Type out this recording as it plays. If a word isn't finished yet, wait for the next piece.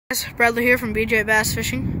Bradley here from BJ Bass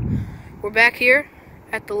Fishing. We're back here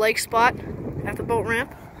at the lake spot at the boat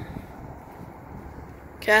ramp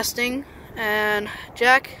casting, and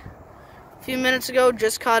Jack a few minutes ago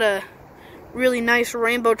just caught a really nice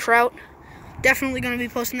rainbow trout. Definitely going to be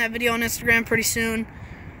posting that video on Instagram pretty soon.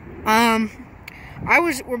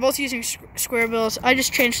 We're both using square bills. I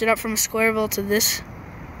just changed it up from a square bill to this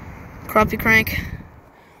crappie crank.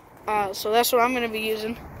 So that's what I'm going to be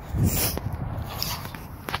using.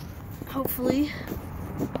 Hopefully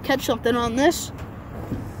catch something on this.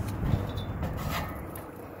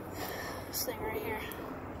 This thing right here.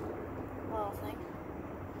 Little thing.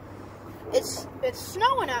 It's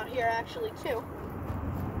snowing out here actually too.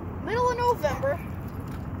 Middle of November.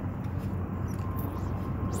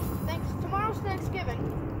 Tomorrow's Thanksgiving.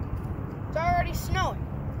 It's already snowing.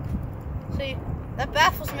 See, that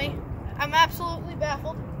baffles me. I'm absolutely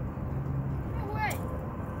baffled. No way.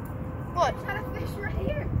 What? There's not a fish right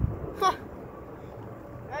here. Huh.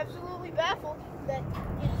 Absolutely baffled that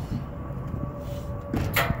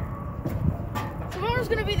tomorrow's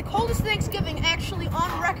going to be the coldest Thanksgiving actually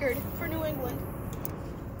on record for New England.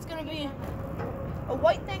 It's going to be a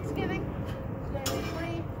white Thanksgiving. It's going to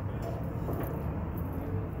be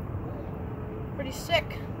pretty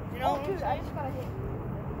sick. You know what I'm saying? I just got a hit.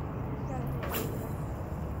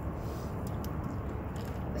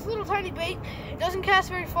 This little tiny bait, it doesn't cast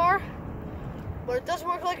very far, but it does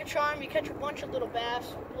work like a charm. You catch a bunch of little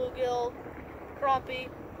bass, bluegill, crappie,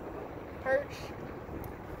 perch.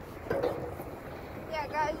 Yeah,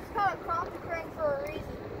 guys, it's called a crappie crank for a reason.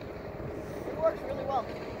 It works really well.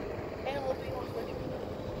 And it will be one fish.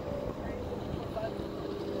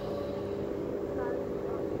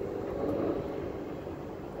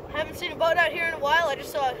 Haven't seen a boat out here in a while. I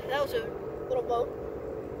just saw that was a little boat.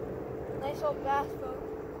 Nice old bass boat.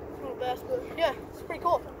 Little bass boat. Yeah, it's pretty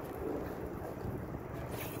cool.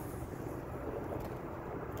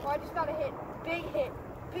 Oh, I just got a hit. Big hit.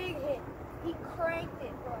 Big hit. He cranked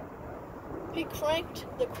it, bro. He cranked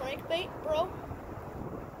the crankbait, bro.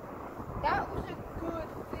 That was a good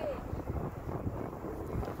fish.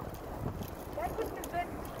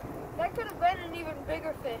 That could have been an even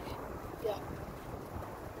bigger fish. Yeah.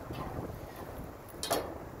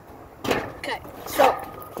 Okay, so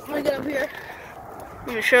I'm gonna get up here. I'm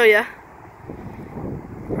gonna show you.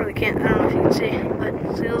 Probably can't. I don't know if you can see,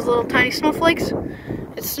 but see those little tiny snowflakes?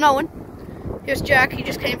 It's snowing. Here's Jack. He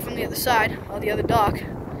just came from the other side, the other dock.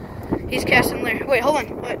 He's casting there. Wait, hold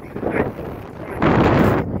on. Wait.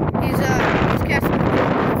 He's casting with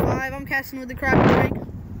the 5. I'm casting with the crappie crank.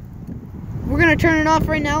 We're gonna turn it off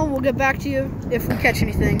right now, and we'll get back to you if we catch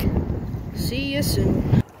anything. See you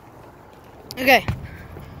soon. Okay.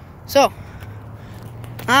 So,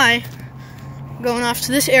 I'm going off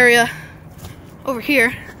to this area over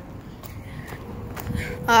here.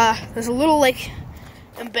 There's a little like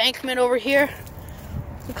embankment over here.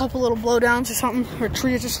 A couple little blowdowns or something, or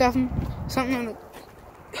trees or something on the.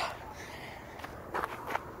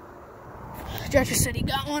 Jack just said he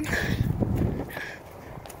got one.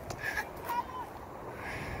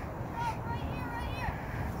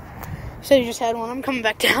 Said he just had one. I'm coming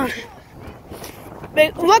back down.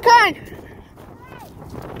 Wait, what kind?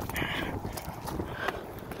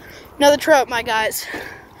 Another trout, my guys.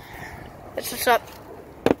 That's what's up.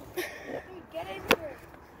 Get in here.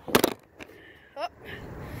 Oh,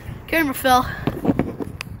 camera fell.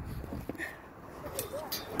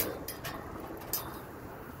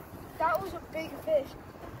 That was a big fish.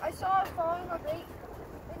 I saw it falling on bait,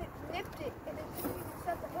 and it nipped it, and it didn't even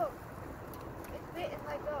set the hook. It bit and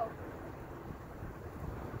let go.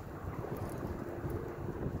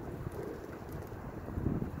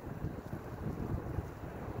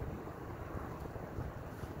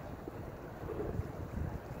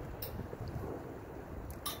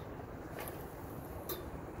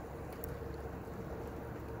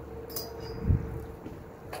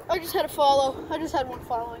 I just had a follow. I just had one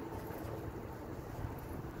following.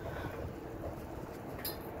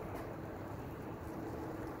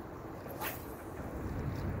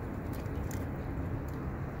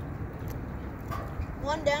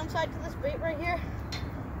 One downside to this bait right here is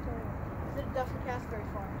that it doesn't cast very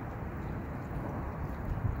far.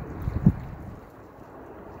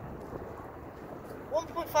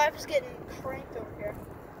 .5 is getting cranked over here.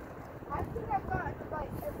 I think I've gotten a bite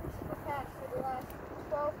every single cast for the last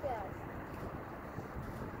 12 casts.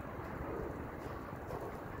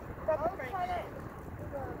 I was trying to do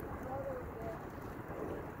the water there.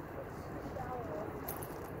 It's shallow.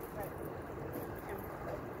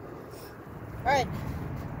 Alright.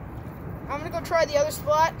 I'm gonna go try the other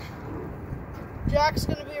spot. Jack's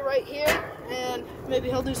gonna be right here, and maybe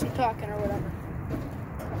he'll do some talking or whatever.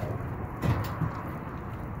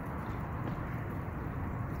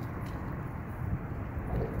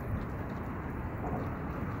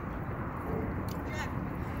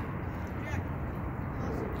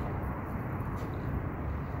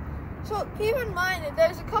 So keep in mind that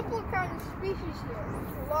there's a couple of kinds of species here.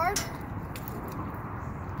 Large.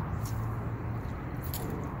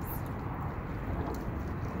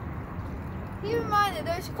 Keep in mind that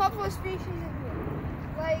there's a couple of species in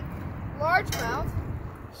here, like largemouth,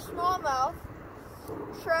 smallmouth,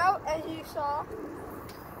 trout, as you saw,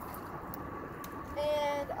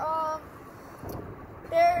 and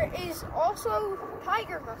there is also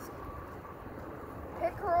tiger mussel,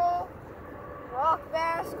 pickerel, rock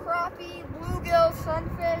bass, crappie, bluegill,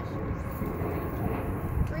 sunfish,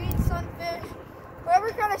 green sunfish,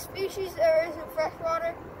 whatever kind of species there is in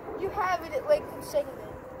freshwater, you have it at Lake Sangamon.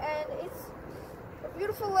 And it's a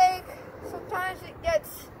beautiful lake. Sometimes it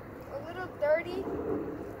gets a little dirty,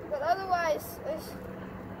 but otherwise there's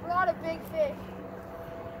a lot of big fish.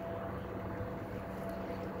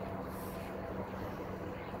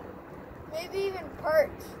 Maybe even perch.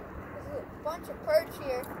 There's a bunch of perch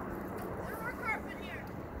here. There's more carp in here.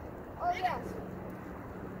 Oh yes.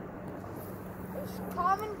 There's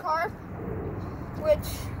common carp, which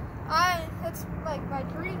that's like my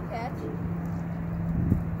dream catch.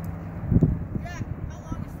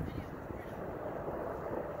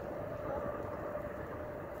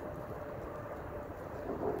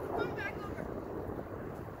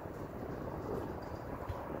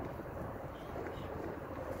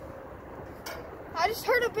 I just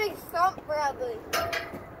heard a big thump, Bradley.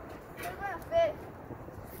 What about a fish?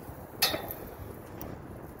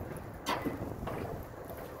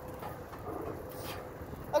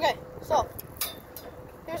 Okay, so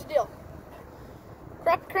here's the deal.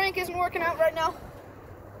 Crop crank isn't working out right now.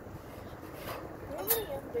 How many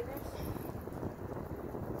young diggers?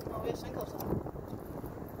 Oh, we have sinkholes on.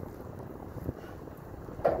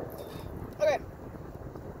 Okay.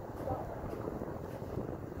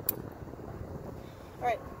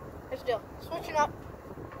 Alright, here's the deal. Switching up.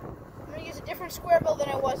 I'm going to use a different square bill than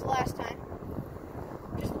I was last time.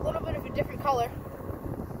 Just a little bit of a different color.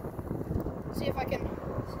 See if I can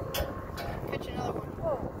catch another one.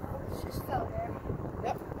 Whoa, it just fell there.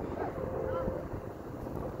 Yep.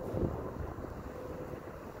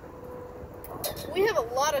 We have a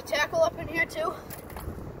lot of tackle up in here too.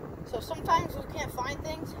 So sometimes we can't find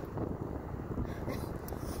things.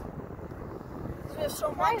 Because we have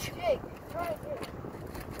so much. Jig. Try a jig.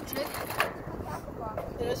 Jig? Tackle box.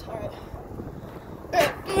 It is? Alright.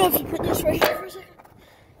 Alright, I'm gonna have to put this right here for a second.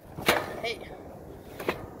 Hey.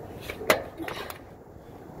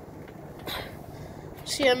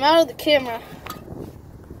 See, I'm out of the camera.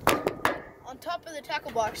 On top of the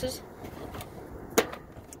tackle boxes.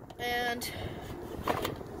 And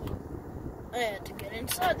I had to get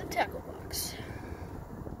inside the tackle box.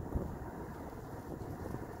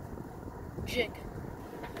 Jig.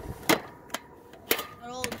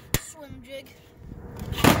 An old swim jig.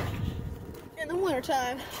 In the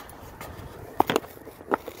wintertime.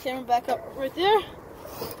 Camera back up right there.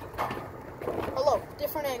 Hello,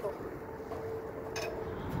 different angle.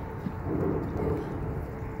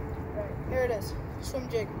 Right, here it is. Swim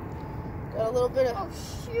jig. Got a little bit of... Oh,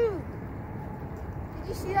 shoot. Did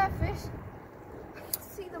you see that fish? I can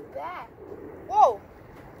see the back. Whoa!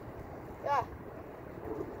 Yeah.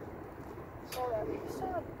 Saw that. I saw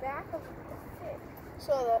the back of the fish.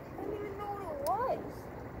 Saw that. I didn't even know what it was.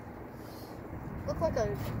 Looked like a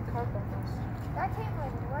carp almost. That came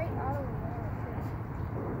like right out of the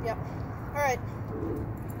water. Yep. Alright.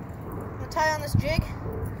 I'm gonna tie on this jig.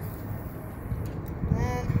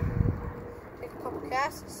 And take a couple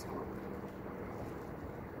casts.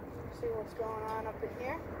 See what's going on up in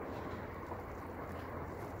here.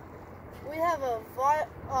 We have a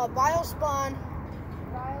Biospawn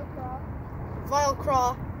Vile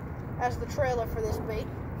Craw as the trailer for this bait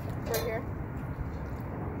right here.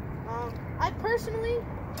 I personally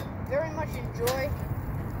very much enjoy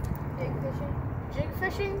jig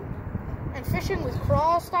fishing and fishing with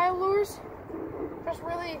craw style lures. Just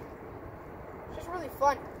really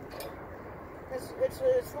fun.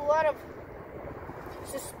 It's a lot of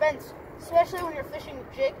suspense, especially when you're fishing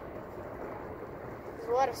with jig. There's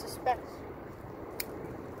a lot of suspense.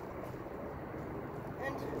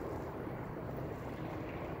 And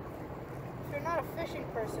if you're not a fishing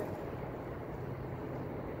person,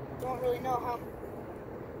 you don't really know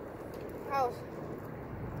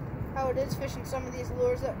how it is fishing some of these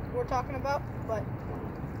lures that we're talking about, but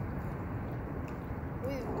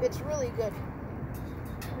it's really good.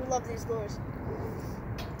 We love these lures.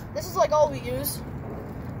 This is like all we use.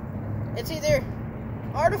 It's either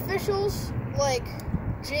artificials like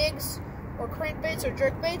jigs or crankbaits or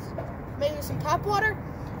jerkbaits, maybe some topwater,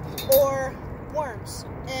 or worms,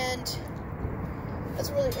 and that's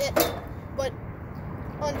really it. But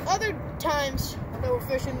on other times that we're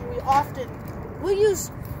fishing, we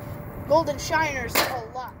use golden shiners a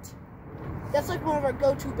lot. That's like one of our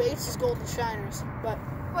go-to baits is golden shiners. But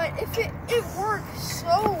if it works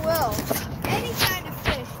so well, any kind of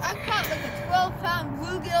fish. I've caught like a 12-pound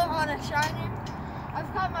bluegill on a shiner.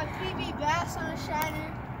 I've caught my PB bass on a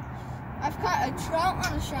shiner. I've caught a trout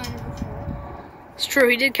on a shiner before. It's true,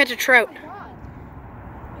 he did catch a trout. Oh my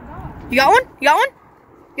God. You got one? You got one?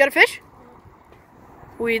 You got a fish?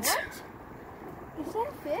 Weeds. What? Is that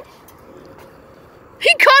a fish?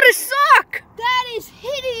 He caught a sock! That is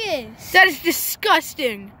hideous! That is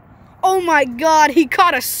disgusting. Oh my God, he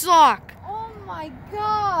caught a sock. Oh my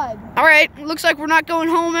God. All right, looks like we're not going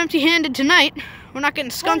home empty-handed tonight. We're not getting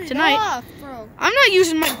skunked tonight. Off, bro. I'm not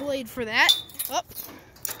using my blade for that. Oh,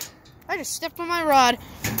 I just stepped on my rod.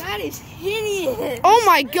 That is hideous. Oh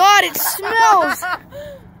my God, it smells.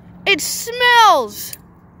 It smells.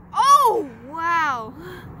 Oh, wow.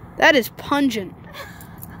 That is pungent.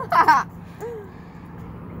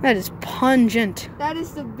 That is pungent. That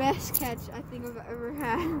is the best catch I think I've ever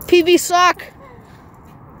had. PB sock.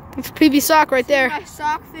 It's PB sock right there. My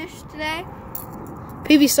sock fish today.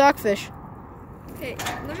 PB sock fish. Okay,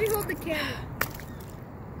 let me hold the camera.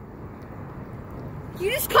 You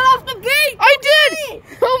just cut off the bait! I did!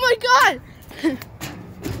 Oh my God!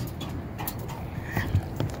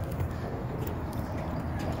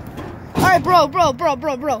 Alright, bro.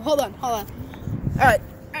 Hold on. Alright,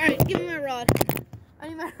 give me my rod. I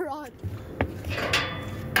need my rod.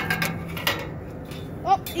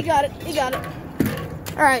 Oh, you got it.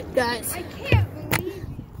 Alright, guys. I can't believe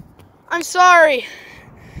you. I'm sorry.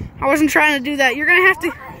 I wasn't trying to do that. You're gonna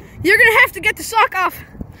have to get the sock off.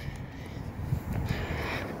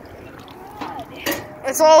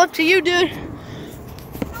 It's all up to you, dude.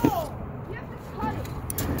 No, you have to cut it.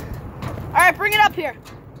 Alright, bring it up here.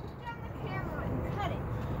 Put down the camera and cut it.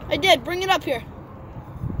 I did. Bring it up here.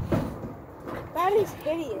 That is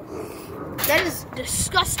hideous. That is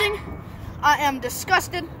disgusting. I am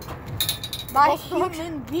disgusted. By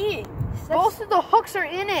human beings. Both of the hooks are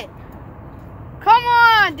in it. Come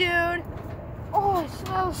on, dude. Oh, it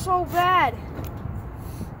smells so bad.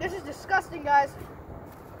 This is disgusting, guys.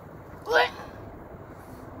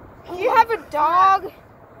 You have a dog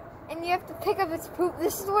and you have to pick up its poop.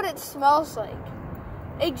 This is what it smells like.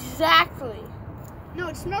 Exactly. No,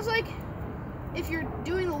 it smells like if you're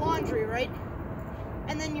doing the laundry, right?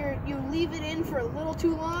 And then you leave it in for a little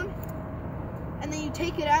too long, and then you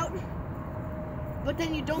take it out, but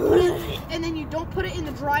then you don't put it in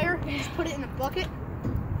the dryer, and you just put it in a bucket.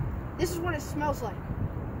 This is what it smells like.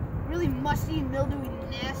 Really musty, mildewy,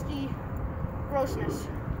 nasty grossness.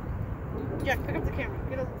 Jack, pick up the camera.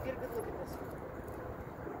 Get a good look at this.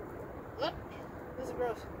 Look, this is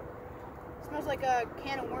gross. It smells like a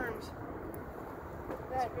can of worms.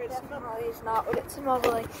 That definitely is not what it smells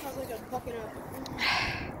like. It smells like a bucket of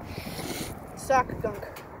sock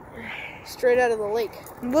gunk. Straight out of the lake.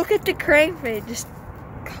 Look at the crankbait just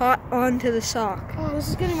caught onto the sock. Oh, this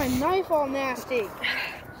is getting my knife all nasty.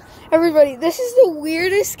 Everybody, this is the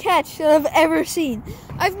weirdest catch that I've ever seen.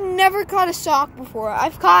 I've never caught a sock before.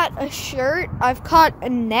 I've caught a shirt. I've caught a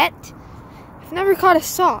net. I've never caught a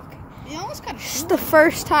sock. You almost caught a shoe. This is the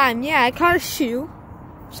first time. Yeah, I caught a shoe.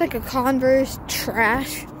 It's like a Converse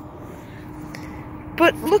trash.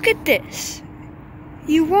 But look at this.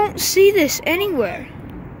 You won't see this anywhere.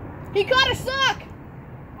 He caught a sock!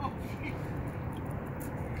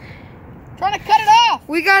 Trying to cut it off!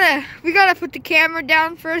 We gotta put the camera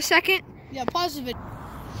down for a second. Yeah, pause the video.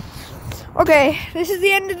 Okay, this is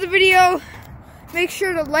the end of the video. Make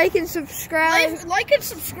sure to like and subscribe. Like and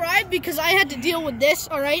subscribe because I had to deal with this,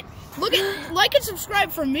 alright? Like and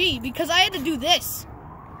subscribe for me because I had to do this.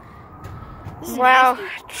 Wow,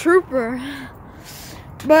 trooper.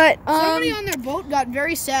 But somebody on their boat got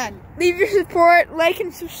very sad. Leave your support, like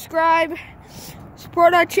and subscribe.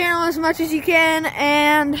 Support our channel as much as you can,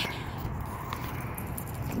 and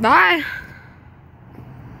bye.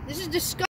 This is disgusting.